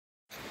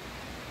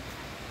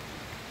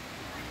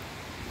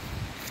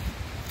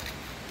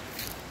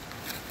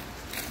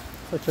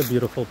Such a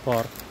beautiful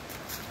park.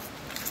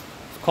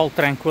 It's called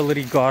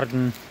Tranquility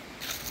Garden.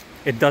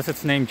 It does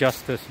its name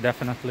justice,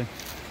 definitely.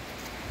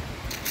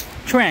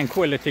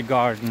 Tranquility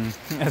Garden,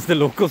 as the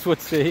locals would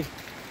say.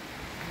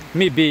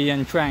 Me be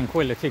in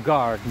Tranquility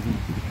Garden.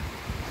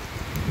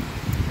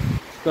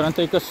 Gonna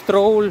take a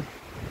stroll.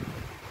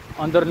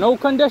 Under no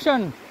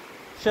condition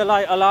shall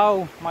I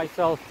allow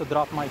myself to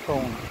drop my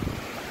phone.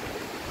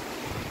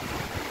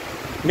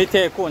 Me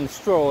take one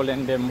stroll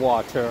in them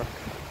water.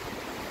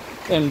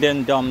 In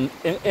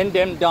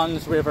them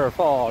Duns River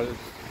Falls.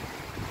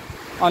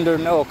 Under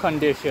no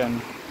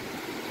condition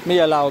me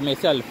allow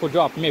myself to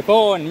drop my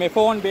phone. My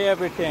phone be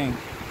everything.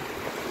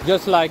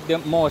 Just like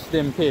most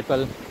them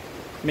people.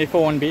 My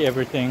phone be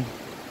everything.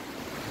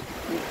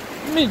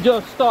 Me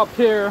just stop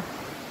here.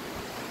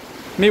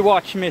 Me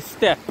watch me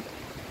step.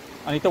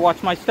 I need to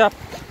watch my step.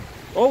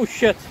 Oh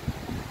shit.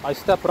 I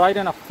stepped right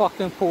in a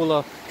fucking pool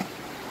of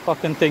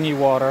fucking thingy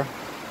water.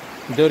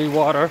 Dirty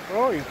water.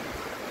 Oh.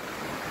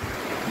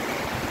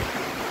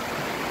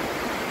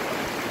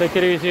 Take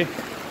it easy.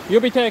 You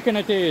be taking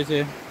it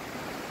easy.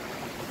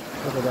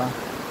 Look at that.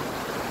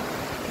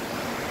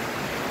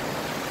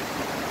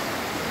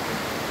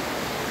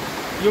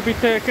 You be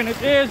taking it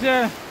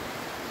easy.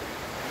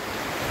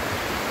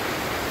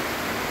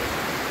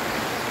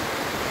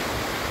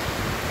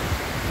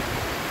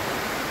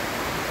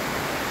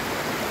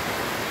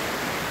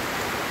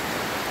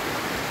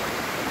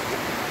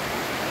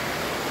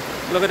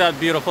 Look at that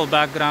beautiful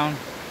background.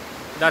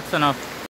 That's enough.